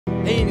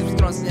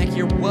everyone, it's Nick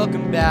here.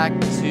 Welcome back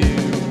to,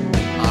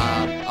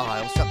 I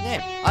almost dropped the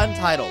name.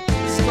 Untitled.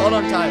 This is called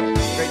Untitled.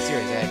 Great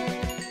series,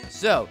 eh?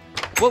 So,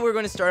 what we're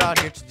going to start out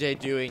here today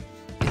doing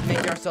is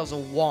making ourselves a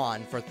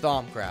wand for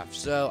ThaumCraft.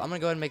 So, I'm going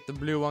to go ahead and make the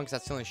blue one because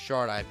that's the only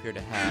shard I appear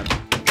to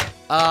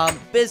have.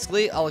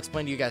 Basically, I'll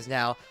explain to you guys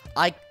now.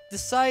 I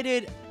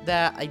decided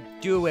that I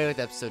do away with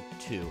episode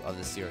 2 of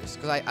the series.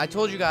 Because I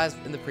told you guys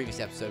in the previous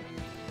episode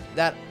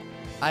that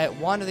I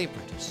wanted the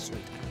apprentice. Sweet.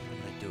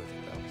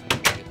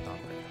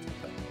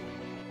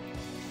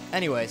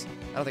 Anyways,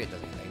 I don't think it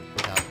does anything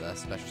without the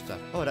special stuff.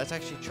 Oh, that's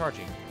actually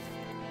charging.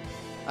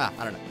 I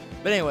don't know.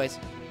 But anyways,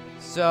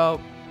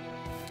 so,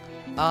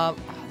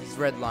 these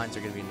red lines are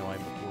going to be annoying,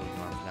 but we'll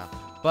ignore them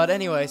now. But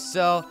anyways,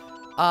 so,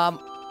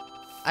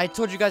 I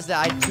told you guys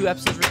that I had 2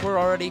 episodes recorded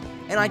already,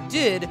 and I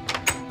did,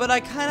 but I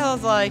kind of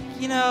was like,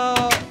 you know,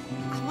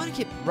 I want to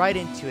get right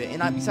into it.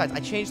 And besides, I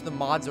changed the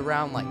mods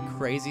around like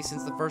crazy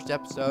since the first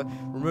episode,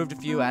 removed a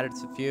few, added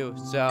a few,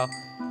 so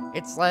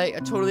it's like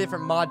a totally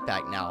different mod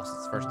pack now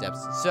since the first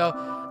episode. So,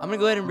 I'm going to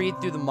go ahead and read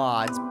through the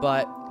mods,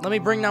 but let me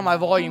bring down my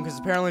volume because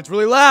apparently it's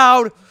really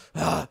loud.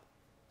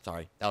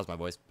 Sorry, that was my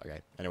voice. Okay,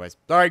 anyways.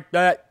 Sorry,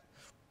 that.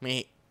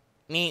 Me.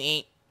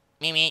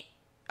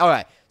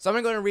 Alright, so I'm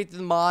going to go ahead and read through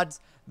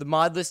the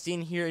mod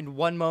listing here in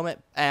one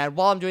moment. And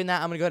while I'm doing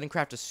that, I'm going to go ahead and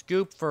craft a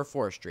scoop for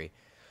forestry.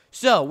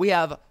 So, we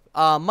have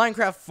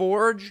Minecraft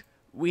Forge.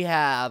 We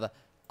have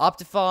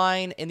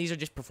OptiFine, and these are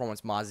just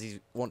performance mods. These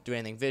won't do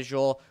anything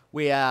visual.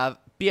 We have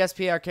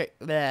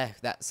bspkrsCore,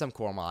 that's some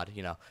core mod,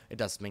 you know, it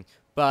does something.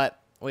 But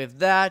we have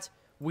that.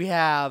 We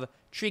have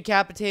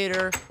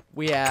TreeCapitator.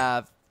 We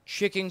have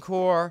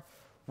ChickenCore.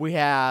 We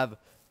have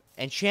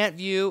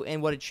EnchantView,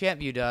 and what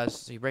EnchantView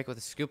does, so you break with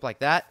a scoop like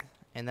that,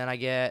 and then I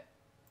get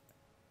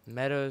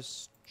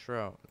Meadows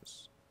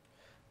Drones.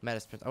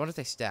 Meadows, I want to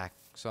say stack,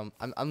 so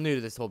I'm new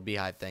to this whole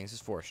beehive thing. This is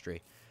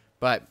forestry.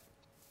 But,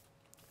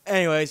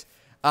 anyways,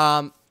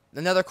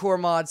 another core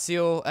mod,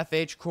 Seal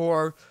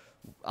FHCore.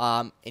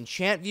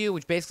 EnchantView,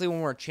 which basically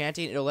when we're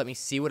enchanting, it'll let me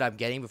see what I'm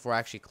getting before I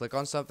actually click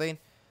on something,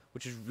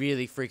 which is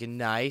really freaking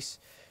nice.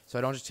 So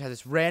I don't just have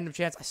this random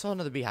chance. I saw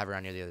another beehive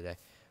around here the other day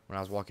when I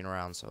was walking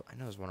around, so I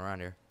know there's one around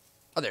here.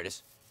 Oh, there it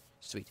is.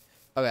 Sweet.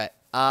 Okay.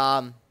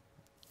 Let's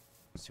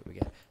see what we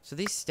get. So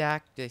these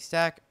stack. Do they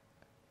stack?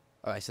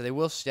 Alright, so they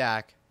will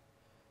stack.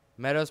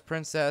 Meadows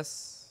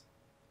Princess.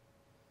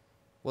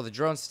 Well, the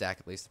drones stack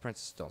at least. The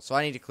princess don't. So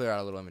I need to clear out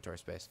a little inventory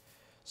space.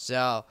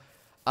 So,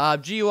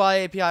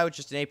 GuiAPI, which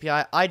is an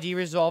API.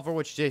 IDResolver,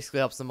 which basically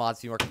helps the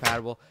mods be more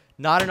compatible.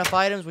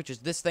 NotEnoughItems, which is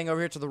this thing over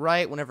here to the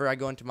right whenever I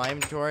go into my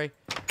inventory.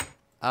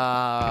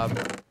 Yeah,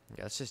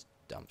 let's just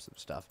dump some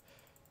stuff.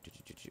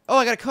 Oh,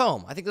 I got a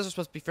comb. I think those are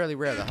supposed to be fairly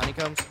rare, the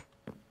honeycombs.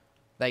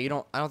 That you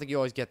don't, I don't think you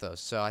always get those.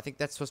 So I think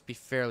that's supposed to be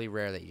fairly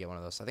rare that you get one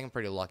of those. I think I'm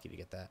pretty lucky to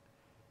get that.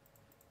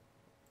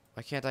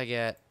 Why can't I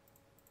get...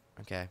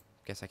 Okay,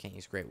 guess I can't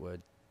use great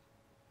wood.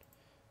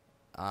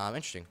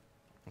 Interesting.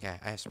 Okay,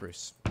 I have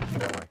spruce. Don't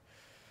worry.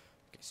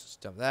 Okay, so let's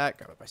dump that.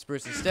 Grab up my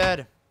spruce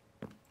instead.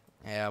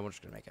 Yeah, we're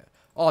just gonna make it.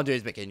 All I'm doing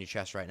is make a new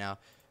chest right now.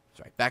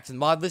 Sorry, back to the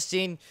mod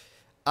listing.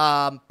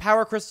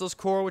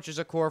 PowercrystalsCore, which is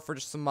a core for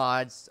just some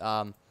mods.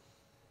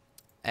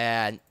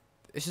 And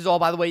this is all,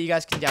 by the way, you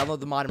guys can download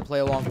the mod and play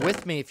along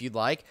with me if you'd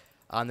like.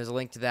 There's a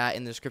link to that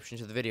in the description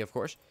to the video, of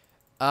course.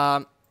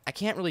 I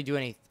can't really do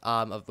any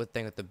of the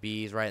thing with the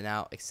bees right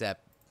now,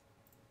 except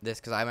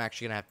this, because I'm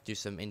actually gonna have to do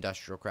some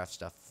industrial craft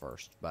stuff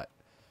first, but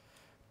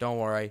don't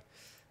worry.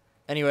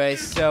 Anyways,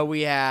 so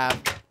we have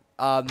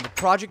the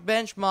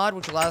ProjectBench mod,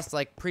 which allows us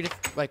to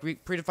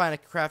predefine a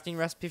crafting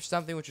recipe for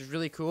something, which is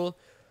really cool.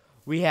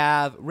 We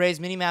have Ray's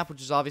Minimap,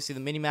 which is obviously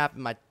the minimap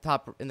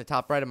in the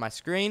top right of my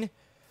screen.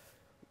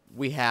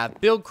 We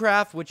have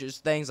BuildCraft, which is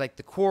things like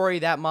the quarry,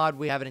 that mod.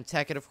 We have it in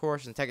Tekkit, of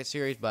course, in the Tekkit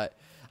series, but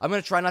I'm going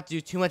to try not to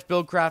do too much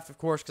BuildCraft, of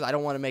course, because I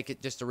don't want to make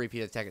it just a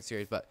repeat of the Tekkit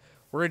series, but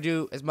we're going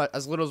to do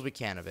as little as we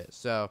can of it.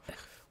 So,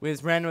 we have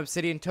this random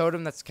obsidian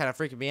totem that's kind of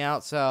freaking me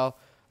out, so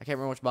I can't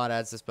remember which mod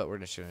adds this, but we're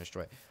just going to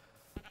destroy it.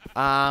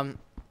 I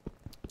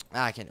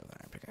can't do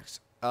that. Pickaxe.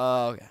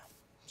 Okay.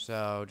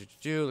 So,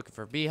 looking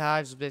for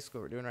beehives is basically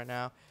what we're doing right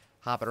now.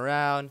 Hopping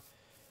around.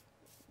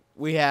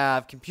 We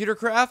have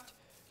ComputerCraft,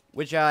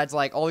 which adds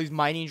like all these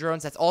mining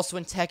drones. That's also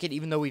in Tekkit,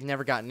 even though we've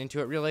never gotten into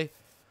it really.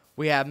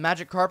 We have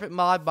Magic Carpet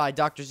mod by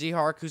Dr.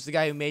 Zhark, who's the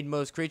guy who made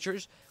Mo's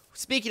Creatures.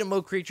 Speaking of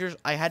Mo Creatures,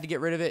 I had to get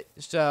rid of it,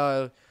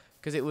 so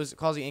because it was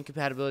causing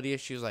incompatibility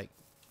issues like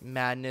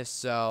madness.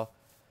 So,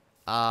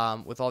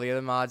 with all the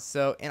other mods.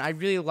 So, and I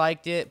really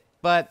liked it,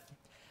 but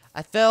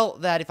I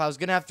felt that if I was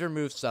gonna have to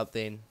remove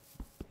something,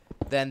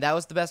 then that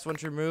was the best one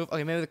to remove.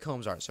 Okay, maybe the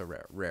combs aren't so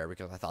rare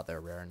because I thought they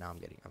were rare, and now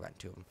I've gotten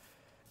 2 of them.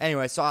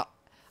 Anyway, so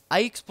I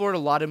explored a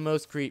lot of Mo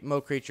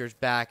Creatures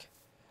back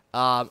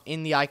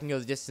in the I Can Go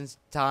the Distance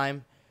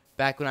time,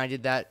 back when I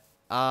did that.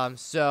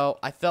 So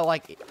I felt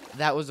like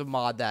that was a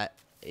mod that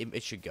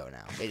it should go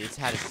now. It's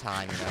had its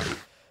time, you know.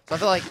 So I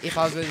felt like if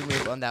I was going to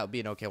remove one, that would be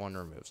an okay one to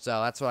remove.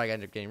 So that's what I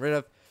ended up getting rid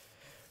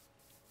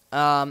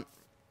of.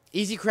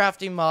 Easy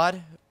crafting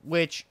mod,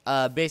 which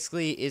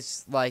basically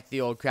is like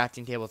the old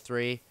crafting table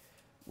 3,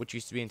 which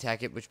used to be in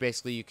Tekkit, which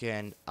basically you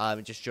can,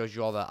 it just shows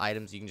you all the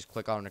items you can just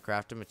click on to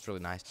craft them. It's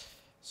really nice.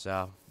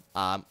 So,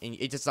 and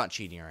it's not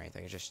cheating or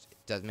anything. It just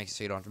does make it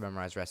so you don't have to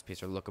memorize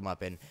recipes or look them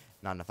up in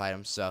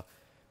NotEnoughItems. So,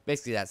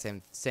 basically that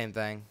same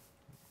thing.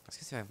 Let's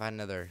see if I can find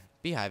another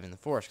beehive in the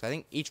forest. 'Cause I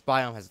think each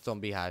biome has its own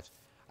beehives.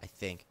 I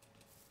think.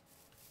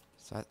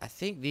 So I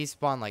think these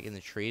spawn like in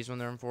the trees when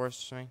they're in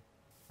forest or something.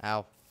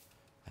 Ow,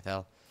 I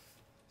fell.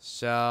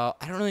 So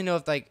I don't really know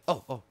if like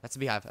oh that's a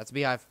beehive. That's a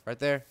beehive right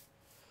there.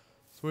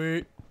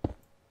 Sweet.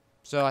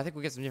 So I think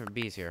we get some different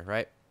bees here,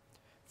 right?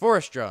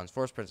 Forest drones,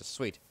 forest princess,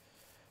 sweet.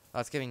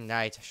 It's getting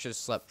night. I should have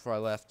slept before I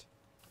left,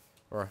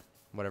 or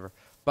whatever.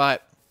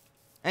 But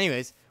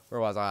anyways, where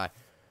was I?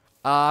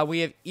 We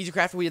have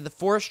EasyCraft. We have the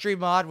forestry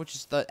mod, which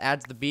is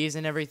adds the bees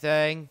and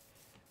everything,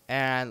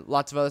 and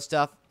lots of other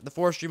stuff. The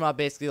forestry mod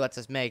basically lets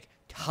us make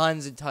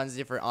tons and tons of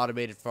different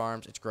automated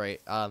farms. It's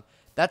great.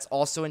 That's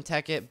also in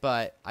Tekkit,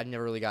 but I've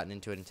never really gotten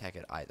into it in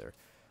Tekkit either.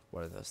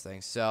 One of those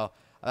things. So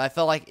I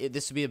felt like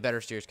this would be a better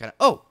series, kind of.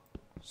 Oh,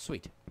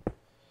 sweet,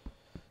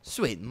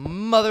 sweet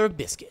mother of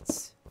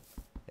biscuits.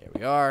 There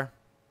we are.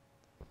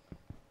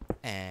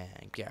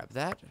 And grab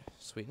that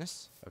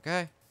sweetness.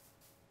 Okay.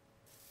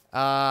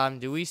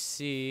 Do we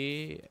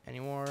see any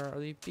more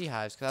of the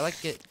beehives? Because I like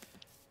to get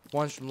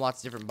ones from lots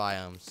of different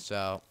biomes.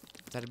 So,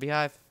 is that a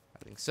beehive?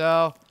 I think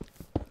so.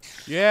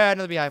 Yeah,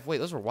 another beehive. Wait,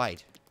 those were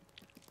white.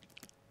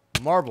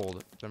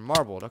 Marbled. They're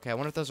marbled. Okay, I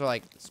wonder if those are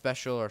like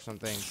special or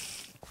something.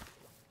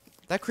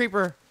 That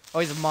creeper. Oh,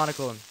 he's a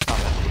monocle.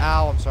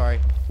 Ow, I'm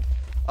sorry.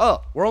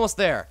 Oh, we're almost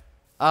there.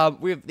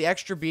 We have the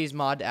extra bees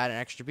mod to add an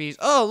extra bees.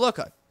 Oh, look,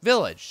 a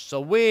village.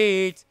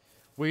 Sweet.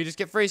 We just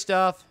get free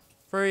stuff.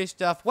 Free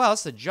stuff. Wow,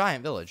 this is a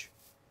giant village.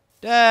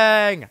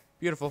 Dang.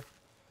 Beautiful.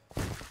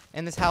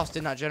 And this house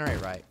did not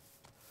generate right.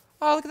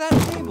 Oh, look at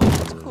that table.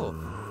 That's cool.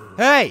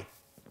 Hey!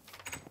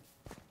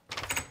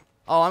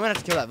 Oh, I'm going to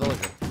have to kill that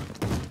villager.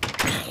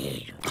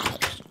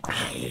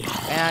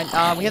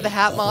 And we have the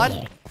hat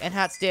mod and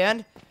hat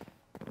stand,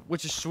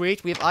 which is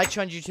sweet. We have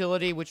iChun's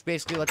utility, which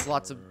basically lets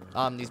lots of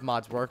these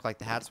mods work, like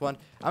the hats one.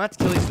 I'm going to have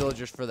to kill these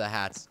villagers for the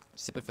hats.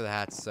 Simply for the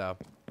hats, so.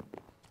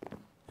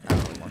 I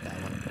don't really want that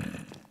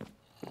one.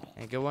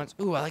 Any good ones?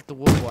 Ooh, I like the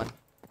wood one.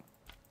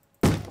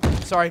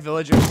 Sorry,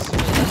 villagers.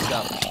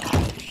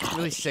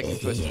 Really sick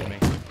and twisted to me.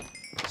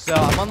 So,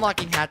 I'm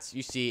unlocking hats,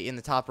 you see, in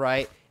the top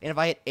right. And if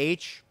I hit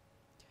H,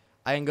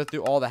 I can go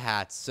through all the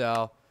hats.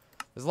 So,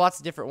 there's lots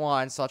of different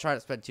ones, so I'll try not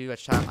to spend too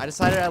much time. I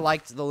decided I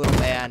liked the little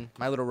man,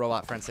 my little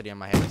robot friend sitting on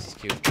my head. He's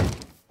cute.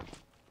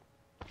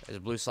 There's a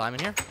blue slime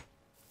in here.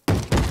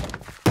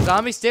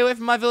 Zombie, stay away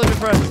from my villager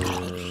friends.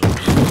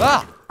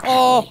 Ah!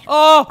 Oh!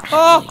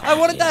 I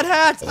wanted that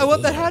hat! I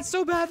want that hat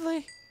so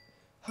badly.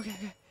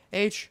 Okay.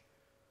 H.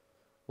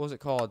 What was it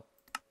called?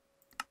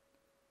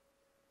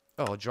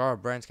 Oh, a jar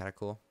of brains, kind of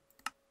cool.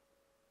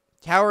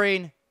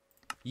 Towering.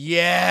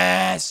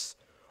 Yes!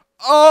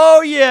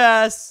 Oh,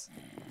 yes!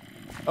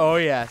 Oh,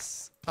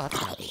 yes. Oh,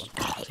 that's another one.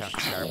 Kind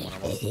of sharp one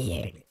almost.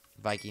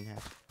 Viking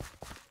hat.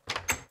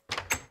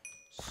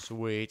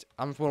 Sweet.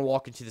 I'm just going to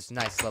walk into this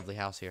nice, lovely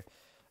house here.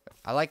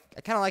 I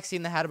kind of like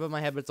seeing the hat above my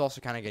head, but it's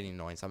also kind of getting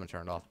annoying, so I'm going to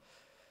turn it off.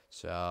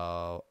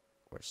 So,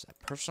 where's that?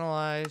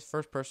 Personalized?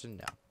 First person?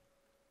 No.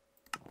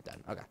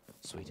 Done. Okay.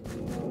 Sweet.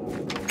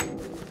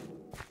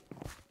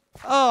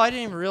 Oh, I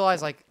didn't even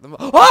realize, like,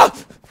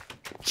 oh!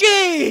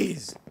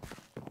 Jeez!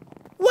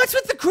 What's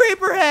with the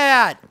creeper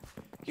hat?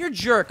 You're a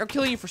jerk. I'm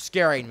killing you for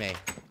scaring me.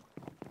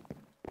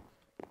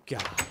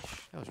 Gosh,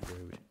 that was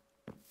rude.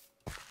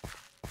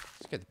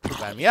 Scared the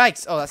poop out of me.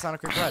 Yikes! Oh, that's not a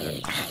creeper either.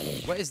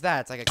 What is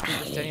that? It's like a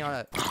creeper standing on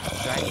a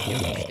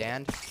giant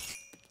stand.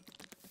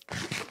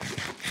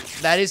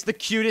 That is the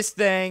cutest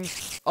thing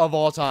of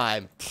all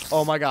time.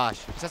 Oh my gosh.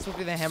 Is that supposed to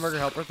be the hamburger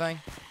helper thing?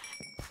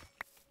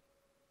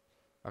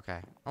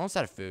 Okay. Almost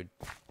out of food.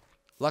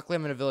 Luckily,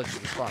 I'm in a village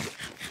with a farm.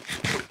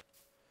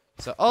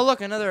 So, oh look,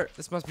 another.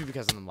 This must be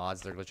because of the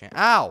mods. They're glitching.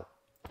 Ow!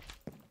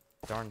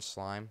 Darn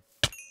slime.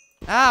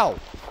 Ow!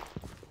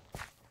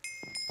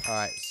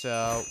 Alright,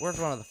 so where's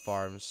one of the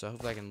farms? So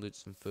hopefully I can loot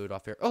some food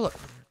off here. Oh look!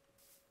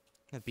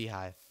 A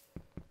beehive.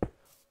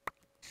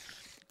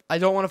 I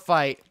don't want to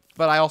fight,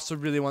 but I also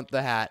really want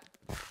the hat.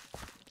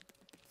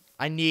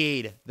 I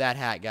need that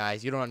hat,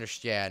 guys. You don't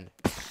understand.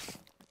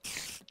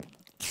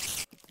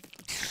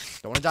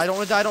 Don't want to die, don't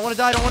want to die, don't want to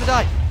die, don't want to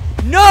die!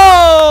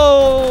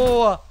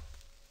 No!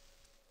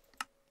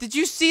 Did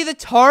you see the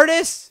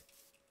TARDIS?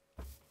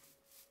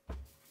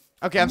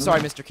 Okay, I'm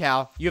sorry, Mr.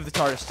 Cow. You have the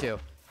TARDIS too.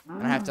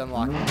 And I have to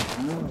unlock it.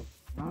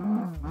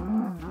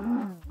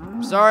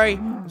 I'm sorry.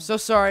 I'm so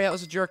sorry. That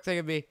was a jerk thing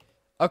of me.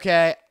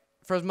 Okay,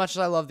 for as much as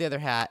I love the other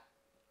hat,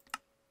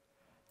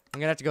 I'm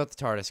gonna have to go with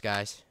the TARDIS,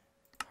 guys.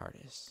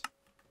 TARDIS.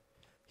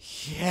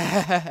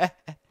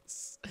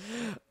 Yes!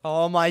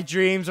 All my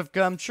dreams have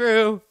come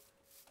true.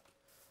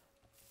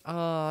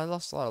 I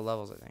lost a lot of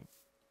levels, I think.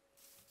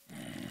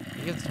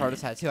 You get the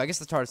TARDIS hat too. I guess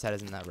the TARDIS hat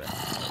isn't that rare.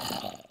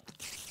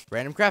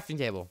 Random crafting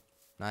table.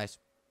 Nice.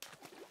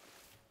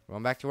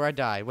 Going back to where I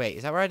died. Wait,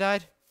 is that where I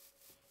died?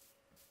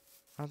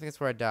 I don't think that's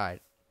where I died.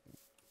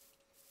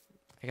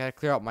 I gotta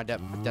clear out my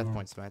death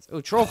points.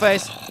 Ooh, troll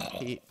face.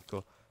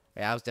 Cool.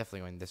 Yeah, I was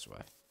definitely going this way.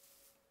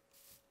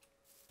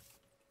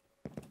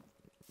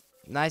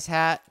 Nice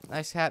hat,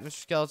 Mr.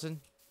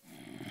 Skeleton.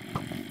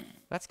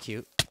 That's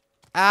cute.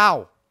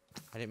 Ow!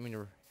 I didn't mean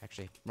to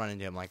actually run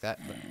into him like that.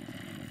 But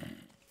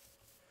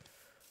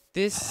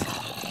this,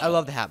 I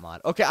love the hat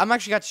mod. Okay, I'm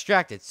actually got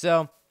distracted.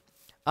 So,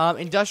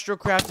 Industrial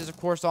Craft is of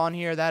course on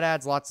here. That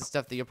adds lots of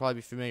stuff that you'll probably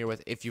be familiar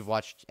with if you've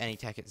watched any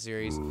Tekkit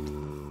series.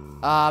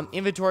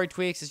 Inventory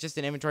tweaks is just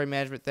an inventory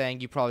management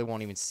thing. You probably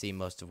won't even see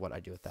most of what I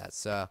do with that.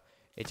 So,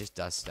 it just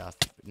does stuff.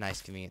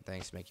 Nice, convenient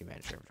things to make you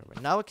manage your inventory.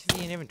 But not what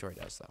convenient inventory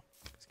does, though.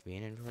 Because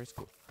convenient inventory is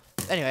cool.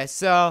 Anyway,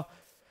 so,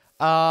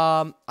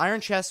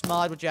 Iron Chest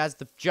mod, which adds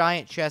the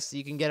giant chest that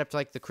you can get up to,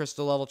 like, the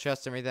crystal level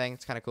chest and everything.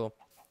 It's kind of cool.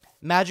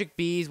 Magic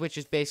Bees, which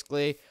is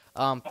basically,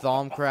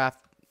 ThaumCraft.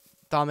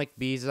 Thaumic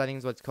Bees, I think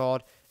is what it's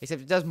called.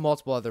 Except it does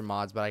multiple other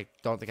mods, but I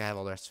don't think I have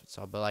all the rest of it.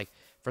 So, but, like,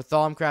 for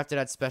ThaumCraft, it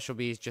had special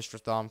bees just for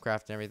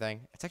ThaumCraft and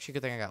everything. It's actually a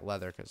good thing I got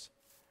leather, because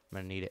I'm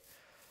going to need it.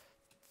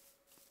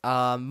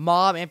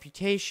 Mob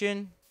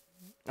Amputation.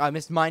 I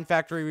missed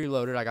MineFactory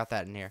Reloaded. I got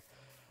that in here.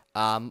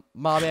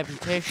 Mob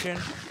Amputation,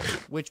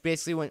 which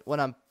basically when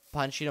I'm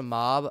punching a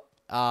mob,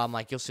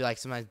 like you'll see like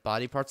sometimes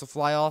body parts will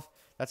fly off.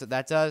 That's what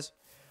that does.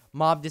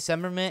 Mob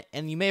Dismemberment,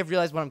 and you may have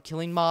realized when I'm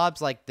killing mobs,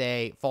 like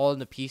they fall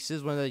into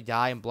pieces when they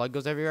die and blood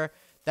goes everywhere.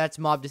 That's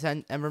Mob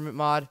Dismemberment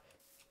mod.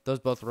 Those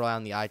both rely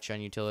on the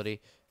iChun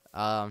utility.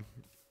 Gravi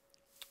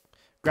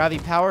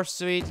Power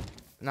Suite,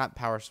 not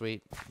Power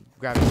Suite,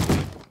 Gravi Suite.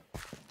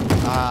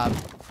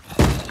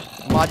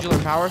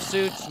 Modular Power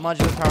Suits,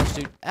 Modular Power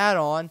Suit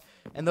add-on,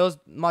 and those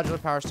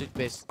Modular Power Suits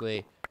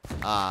basically,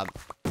 it's hard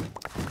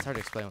to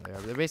explain what they are,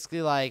 but they're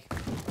basically like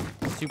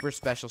super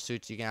special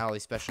suits. You can add all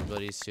these special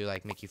abilities to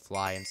like make you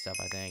fly and stuff,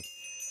 I think.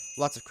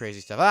 Lots of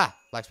crazy stuff. Ah!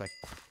 Black spike.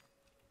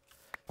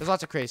 There's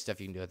lots of crazy stuff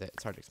you can do with it.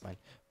 It's hard to explain,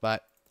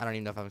 but I don't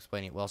even know if I'm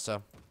explaining it well, so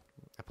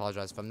I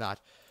apologize if I'm not.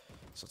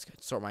 So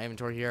let's sort my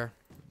inventory here.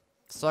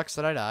 Sucks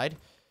that I died.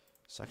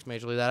 Sucks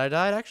majorly that I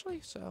died, actually,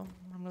 so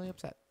I'm really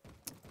upset.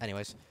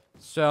 Anyways,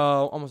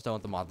 so almost done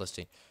with the mod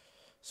listing.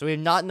 So we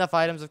have not enough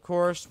items, of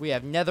course. We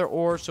have nether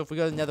ores, so if we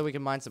go to nether, we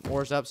can mine some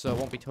ores up, so it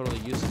won't be totally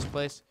useless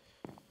place.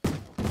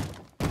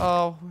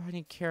 Oh, I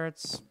need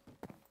carrots.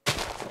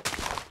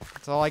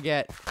 That's all I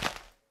get.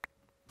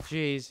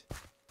 Jeez.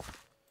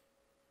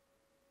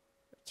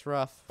 It's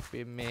rough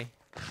being me.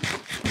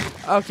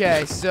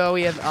 Okay, so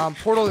we have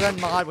portal gun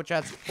mod, which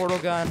adds portal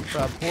gun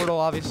for portal,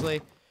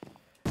 obviously.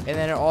 And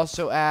then it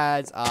also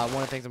adds, one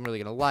of the things I'm really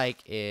going to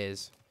like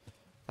is...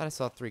 I thought I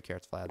saw 3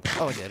 carrots fly out there.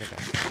 Oh, I did, okay.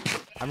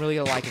 I'm really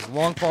going to like his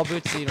long fall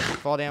boots so you don't take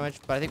fall damage.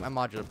 But I think my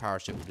modular power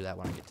suit will do that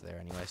when I get to there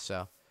anyway,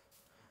 so...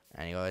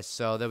 Anyways,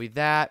 so there'll be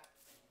that.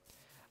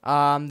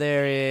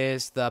 There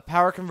is the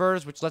power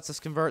converters, which lets us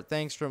convert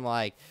things from,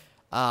 like,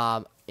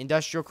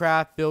 Industrial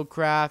Craft,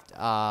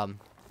 BuildCraft,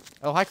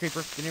 oh, hi,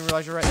 Creeper. Didn't even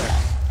realize you're right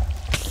there.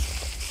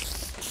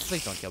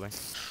 Please don't kill me.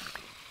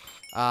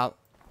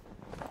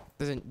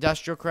 There's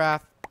Industrial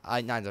Craft, not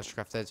Industrial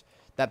Craft, there's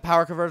that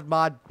power converters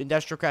mod,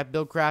 Industrial Craft,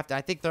 BuildCraft, and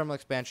I think Thermal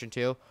Expansion,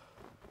 too.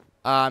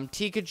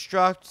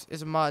 T-Construct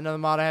is another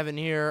mod I have in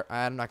here.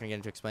 I'm not going to get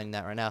into explaining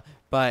that right now,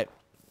 but...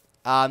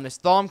 there's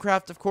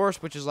ThaumCraft, of course,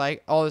 which is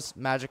like all this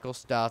magical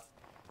stuff,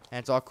 and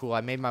it's all cool.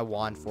 I made my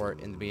wand for it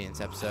in the beginning of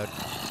this episode.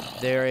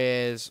 There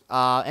is,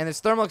 and there's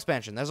Thermal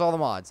Expansion. There's all the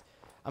mods.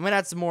 I'm going to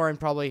add some more in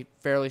probably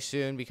fairly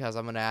soon because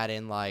I'm going to add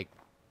in, like,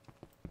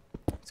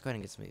 let's go ahead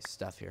and get some of these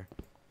stuff here.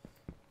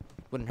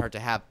 Wouldn't hurt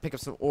to pick up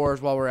some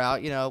ores while we're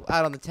out, you know,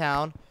 out on the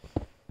town.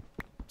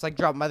 It's like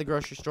dropping by the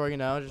grocery store, you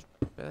know, just,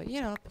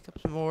 you know, pick up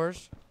some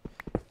ores.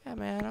 Yeah,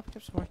 man, I'll pick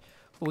up some ores.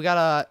 Ooh, we got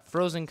a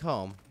frozen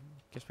comb.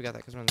 Guess we got that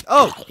because we're in the...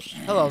 Oh!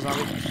 Hello,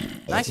 zombie.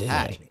 Nice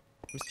hat.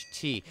 Mr.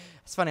 T.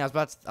 It's funny, I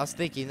was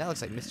thinking, that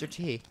looks like Mr.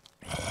 T.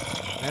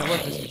 And it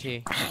was Mr.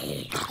 T.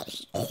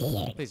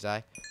 Please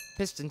die.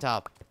 Piston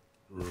top.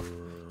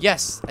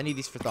 Yes! I need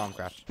these for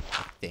ThaumCraft.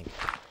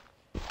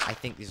 I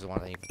think these are the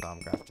ones I need for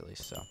ThaumCraft at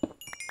least, so.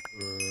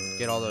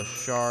 Get all those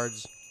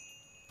shards.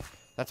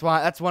 That's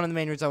one of the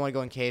main reasons I want to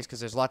go in caves, because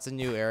there's lots of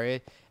new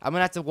area. I'm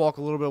gonna have to walk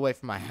a little bit away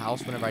from my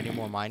house whenever I do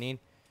more mining.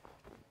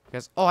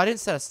 Because, oh, I didn't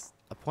set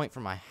a point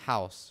for my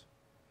house.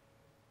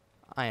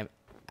 I am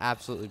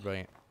absolutely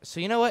brilliant. So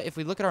you know what? If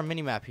we look at our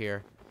mini-map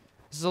here,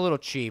 this is a little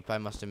cheap, I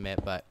must admit,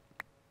 but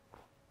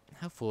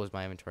how full is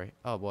my inventory?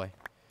 Oh boy,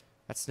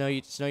 that's snow.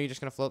 You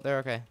just gonna float there?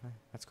 Okay,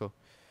 that's cool.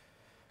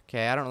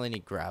 Okay, I don't really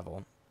need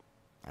gravel.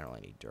 I don't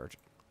really need dirt.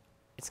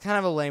 It's kind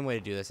of a lame way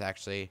to do this,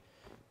 actually.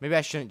 Maybe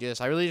I shouldn't do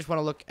this. I really just want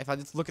to look. If I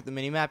just look at the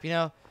mini-map, you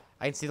know,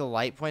 I can see the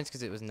light points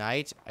because it was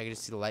night. I can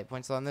just see the light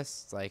points on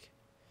this. It's like,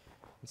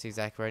 I can see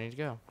exactly where I need to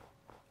go.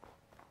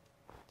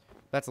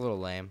 That's a little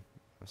lame,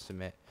 I must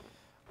admit.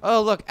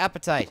 Oh, look,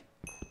 appetite.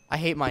 I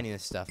hate mining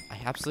this stuff. I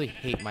absolutely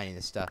hate mining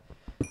this stuff.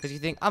 Because you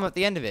think, I'm at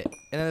the end of it, and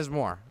then there's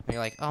more. And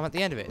you're like, oh, I'm at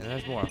the end of it, and then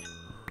there's more.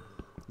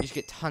 You just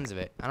get tons of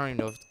it. I don't even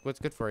know what's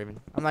good for even.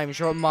 I'm not even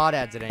sure what mod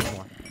adds it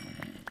anymore.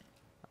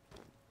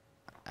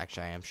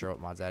 Actually, I am sure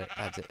what mods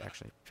adds it,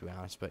 actually, to be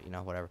honest. But, you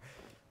know, whatever.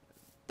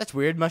 That's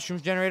weird.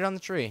 Mushrooms generated on the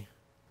tree.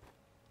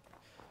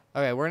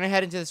 Okay, we're gonna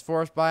head into this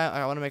forest biome.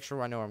 I want to make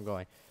sure I know where I'm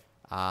going.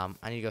 I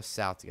need to go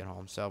south to get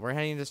home. So we're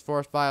heading into this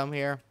forest biome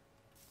here.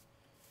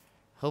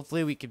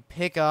 Hopefully we can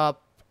pick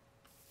up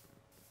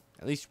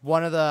at least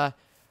one of the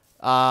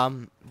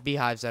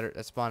beehives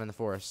that spawn in the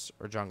forest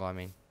or jungle. I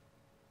mean.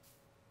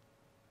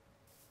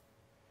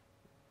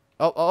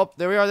 Oh,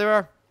 there we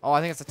are. Oh,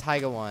 I think it's a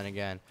taiga one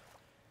again.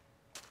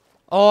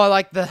 Oh, I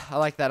like that.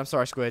 I'm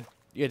sorry, Squid.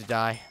 You had to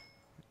die.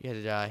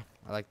 I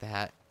like the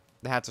hat.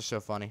 The hats are so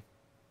funny.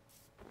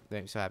 They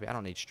make me so happy. I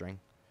don't need string.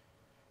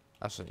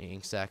 I also need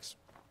insects.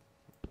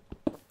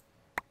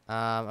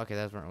 Okay,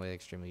 those weren't really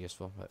extremely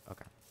useful, but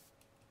okay.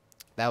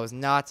 That was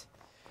not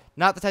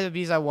the type of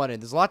bees I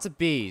wanted. There's lots of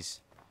bees.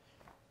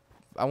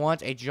 I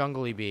want a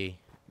jungly bee.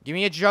 Give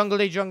me a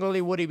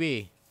jungly woody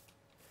bee.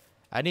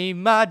 I need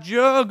my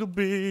jungle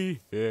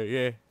bee.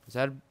 Yeah. Is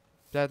that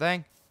a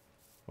thing?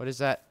 What is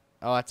that?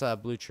 Oh, that's a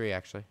blue tree,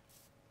 actually.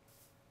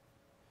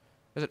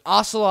 There's an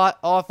ocelot.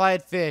 Oh, if I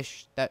had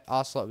fish, that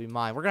ocelot would be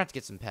mine. We're going to have to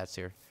get some pets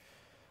here.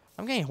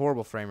 I'm getting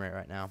horrible frame rate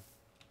right now.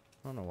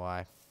 I don't know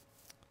why.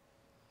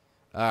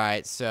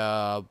 Alright,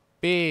 so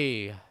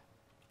bee.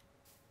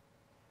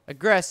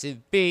 Aggressive.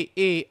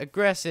 B-E.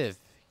 Aggressive.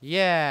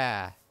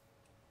 Yeah.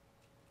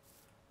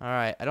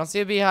 Alright, I don't see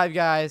a beehive,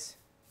 guys.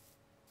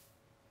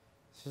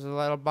 This is a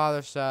little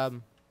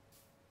bothersome.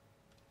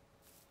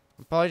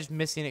 I'm probably just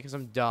missing it because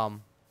I'm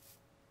dumb.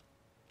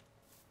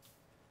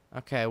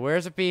 Okay,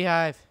 where's a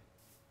beehive?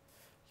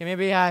 Give me a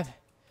beehive.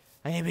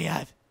 I need a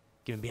beehive.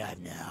 Give me a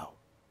beehive now.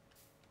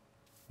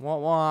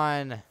 Want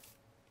one.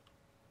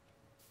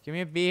 Give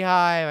me a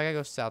beehive. I gotta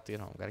go south to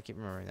get home. Gotta keep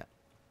remembering that.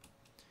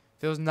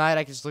 If it was night,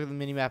 I could just look at the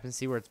minimap and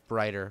see where it's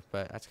brighter,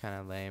 but that's kind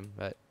of lame.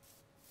 But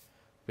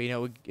you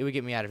know, it would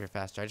get me out of here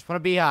faster. I just want a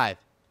beehive.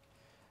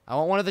 I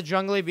want one of the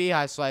jungly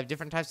beehives, so I have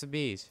different types of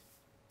bees.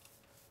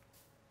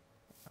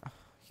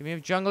 Give me a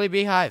jungly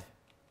beehive.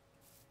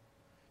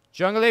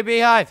 Jungly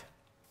beehive.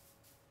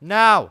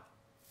 Now.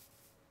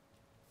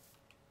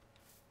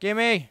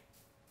 Gimme.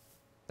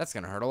 That's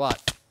gonna hurt a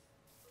lot.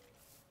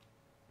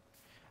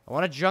 I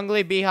want a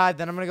jungly beehive,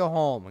 then I'm gonna go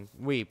home and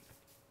weep.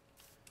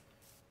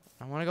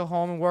 I want to go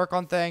home and work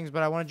on things,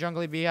 but I want a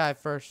jungly beehive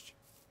first.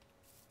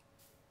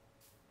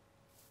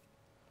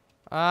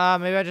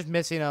 Maybe I'm just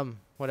missing them.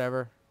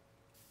 Whatever.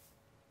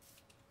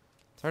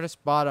 It's hard to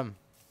spot them.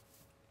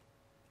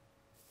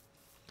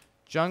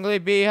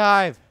 Jungly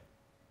beehive.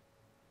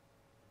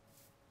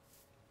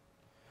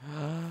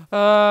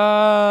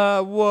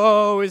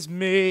 Woe is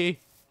me,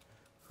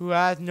 who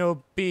has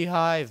no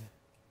beehive.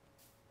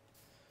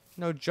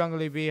 No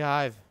jungly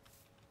beehive.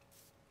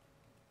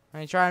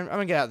 I'm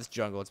gonna get out of this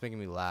jungle. It's making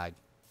me lag.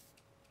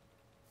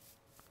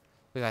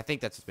 Because I think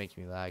that's what's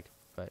making me lag.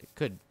 But it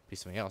could be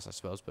something else, I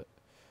suppose. But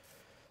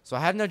so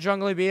I have no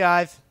jungly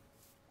beehive.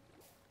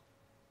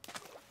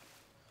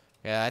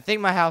 Yeah, I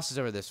think my house is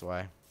over this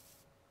way.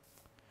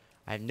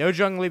 I have no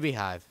jungly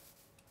beehive.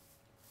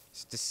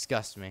 Just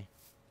disgusts me.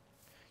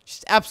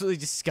 Just absolutely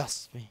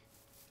disgusts me.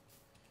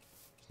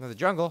 There's another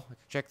jungle. I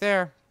could check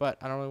there, but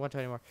I don't really want to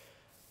anymore.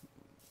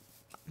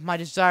 My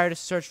desire to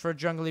search for a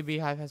jungly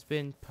beehive has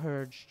been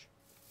purged.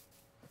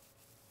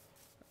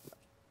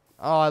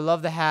 Oh, I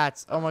love the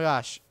hats. Oh my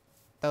gosh.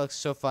 That looks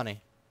so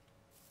funny.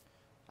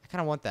 I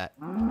kind of want that.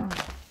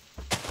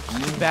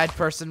 Bad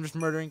person just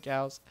murdering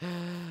cows.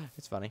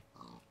 It's funny.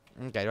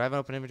 Okay, do I have an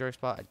open inventory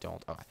spot? I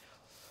don't. Okay.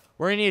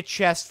 We're going to need a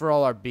chest for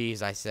all our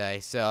bees, I say.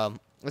 So,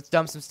 let's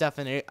dump some stuff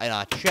in here.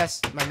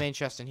 Chest, my main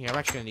chest in here. I'm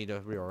actually going to need to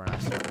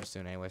reorganize it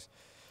soon anyways.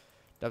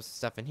 Dump some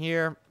stuff in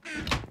here.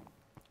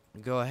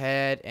 Go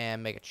ahead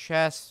and make a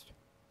chest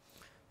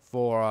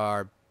for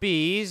our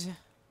bees.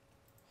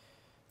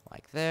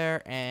 Like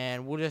there.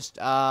 And we'll just,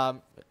 I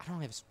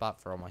don't have a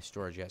spot for all my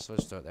storage yet, so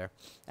let's store it there.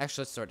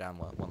 Actually, let's store it down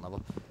one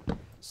level.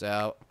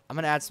 So, I'm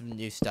going to add some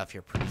new stuff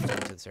here pretty soon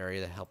to this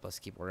area to help us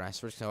keep organized.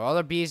 So, we're just going to all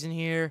our bees in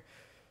here.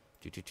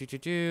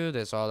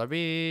 There's all our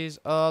bees.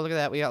 Oh, look at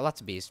that. We got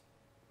lots of bees.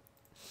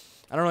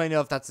 I don't really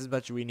know if that's as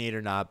much as we need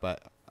or not,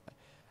 but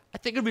I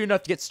think it'll be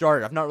enough to get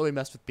started. I've not really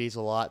messed with bees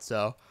a lot,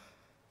 so.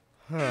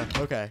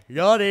 Okay.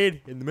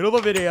 Yawning in the middle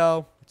of a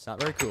video. It's not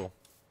very cool.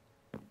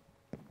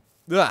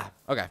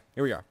 Okay,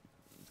 here we are.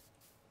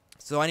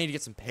 So I need to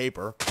get some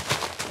paper.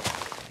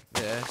 Like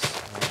this.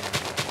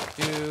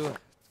 And let's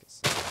get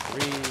some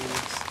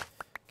reeds.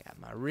 Got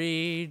my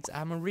reeds.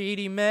 I'm a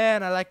reedy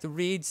man. I like to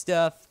read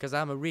stuff because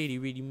I'm a reedy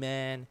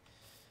man.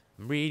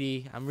 I'm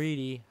reedy.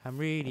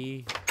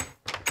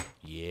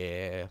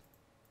 Yeah.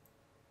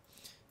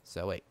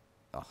 So wait.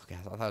 Oh, God,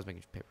 I thought I was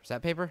making paper. Is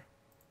that paper?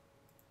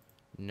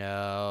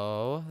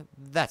 No,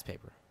 that's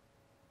paper.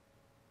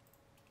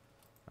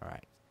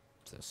 Alright.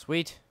 So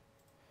sweet.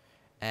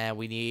 And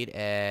we need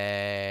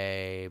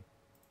a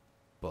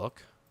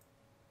book.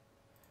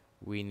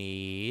 We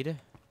need...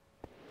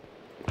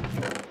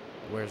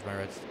 Where's my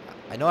redstone?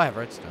 I know I have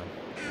redstone.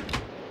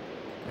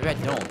 Maybe I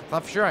don't. I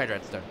thought for sure I had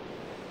redstone.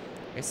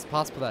 I guess it's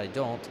possible that I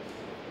don't.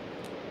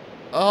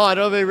 Oh, I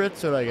don't have any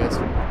redstone, I guess.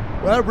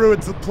 Well, that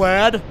ruins the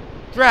plan.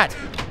 Drat!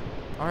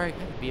 Alright, I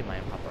have a bee in my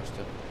hotbar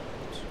still.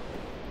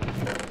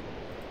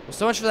 Well,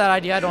 so much for that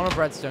idea. I don't have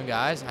redstone,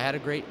 guys. I had a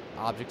great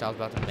object I was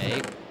about to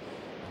make.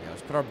 Okay,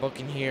 let's put our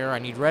book in here. I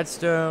need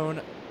redstone.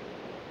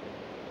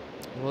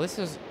 Well, this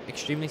is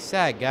extremely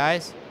sad,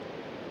 guys.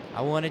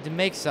 I wanted to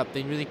make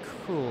something really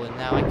cool, and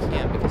now I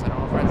can't because I don't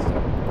have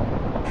redstone.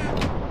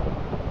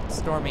 It's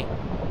stormy.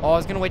 Oh, I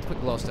was going to wait to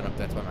put glowstone up.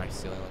 That's why my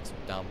ceiling looks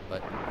dumb,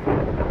 but...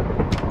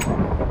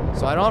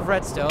 So I don't have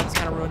redstone. This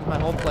kind of ruined my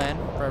whole plan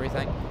for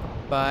everything.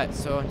 But,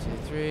 so 1, 2,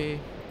 3...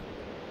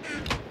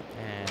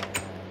 And...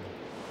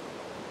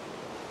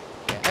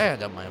 Yeah, I gotta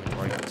dump my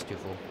inventory. It's too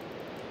full.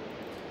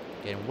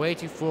 Getting way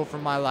too full for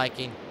my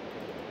liking.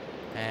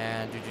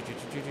 And... Okay.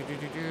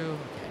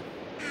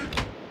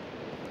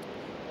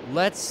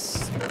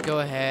 Let's go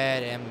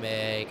ahead and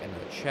make another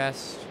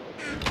chest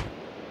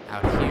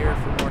out here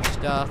for more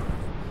stuff.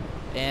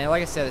 And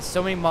like I said, there's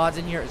so many mods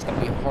in here, it's going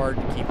to be hard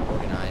to keep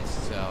organized.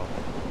 So,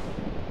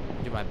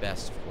 I'll do my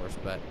best, of course,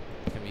 but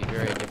it's going to be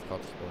very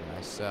difficult to keep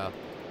organized. So,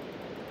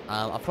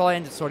 I'll probably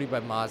end up sorting by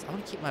mods. I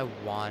want to keep my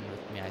wand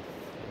with me, I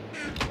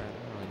think. I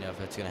don't really know if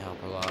that's going to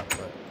help a lot,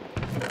 but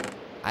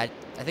I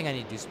think I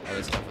need to do some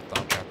other stuff with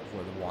ThaumCraft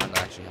before the wand will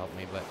actually help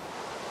me, but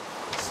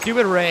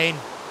stupid rain.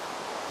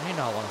 I don't even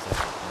know how long this is.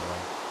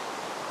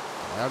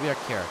 That'll be our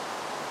carrot.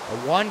 A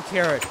 1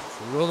 carrot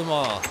to rule them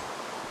all.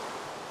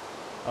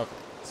 Okay,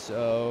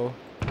 so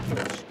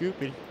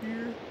scoop it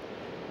here.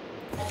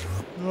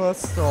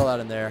 Let's throw all that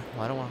in there.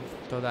 Well, I don't want to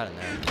throw that in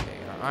there. Okay,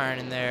 got our iron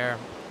in there.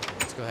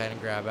 Let's go ahead and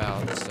grab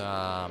out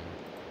some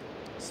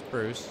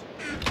spruce.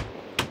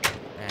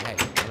 And hey,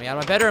 let me out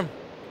of my bedroom.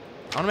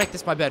 I want to make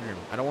this my bedroom.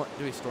 I don't want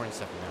to be storing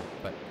stuff in there,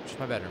 but just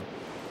my bedroom.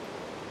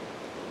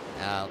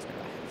 Let's grab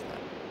half of that.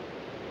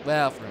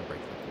 Well, if we're gonna break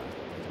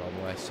it all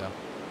the way, so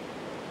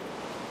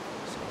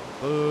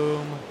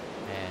boom,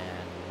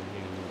 and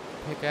new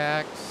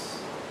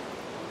pickaxe,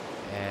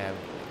 and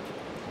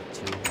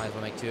 2. Might as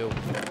well make 2.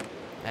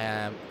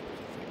 And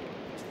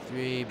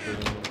 3. Boom,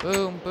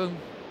 boom, boom,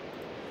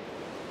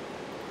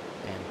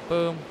 and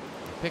boom.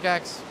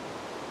 Pickaxe.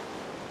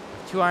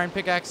 2 iron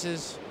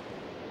pickaxes.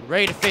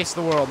 Ready to face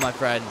the world, my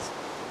friends.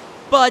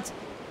 But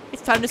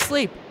it's time to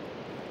sleep.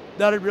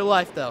 Not in real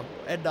life, though.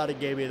 And not in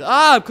game either.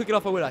 Ah, I'm clicking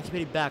off my window. I keep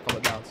hitting back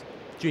on my mouse.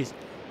 Jeez.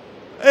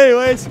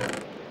 Anyways,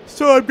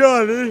 so I'm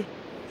gone.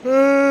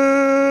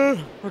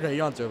 Okay,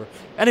 yawn's over.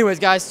 Anyways,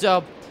 guys,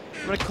 so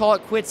I'm going to call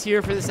it quits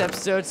here for this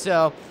episode.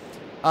 So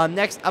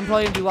next, I'm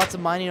probably going to do lots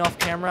of mining off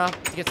camera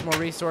to get some more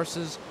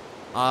resources.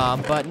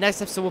 But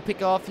next episode, we'll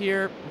pick up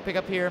here.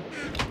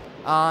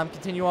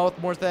 Continue on with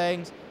more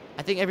things.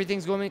 I think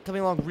everything's coming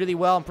along really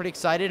well. I'm pretty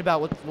excited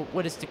about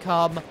what is to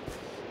come.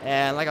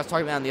 And like I was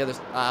talking about in the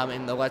other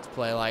in the Let's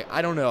Play, like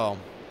I don't know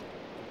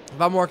if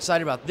I'm more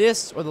excited about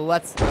this or the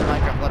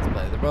Minecraft Let's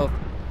Play. They're both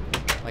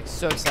like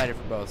so excited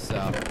for both.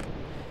 So,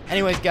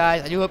 anyways,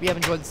 guys, I do hope you have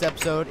enjoyed this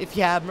episode. If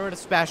you have, remember to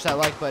smash that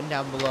like button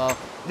down below.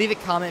 Leave a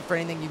comment for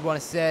anything you'd want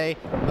to say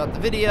about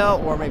the video,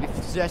 or maybe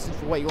suggestions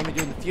for what you want me to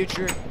do in the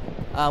future.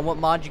 What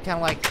mods you kind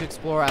of like to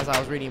explore. As I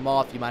was reading them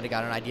off, you might have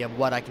got an idea of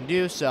what I can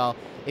do. So,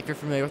 if you're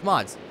familiar with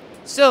mods.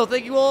 So,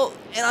 thank you all,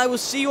 and I will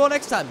see you all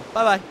next time.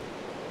 Bye-bye.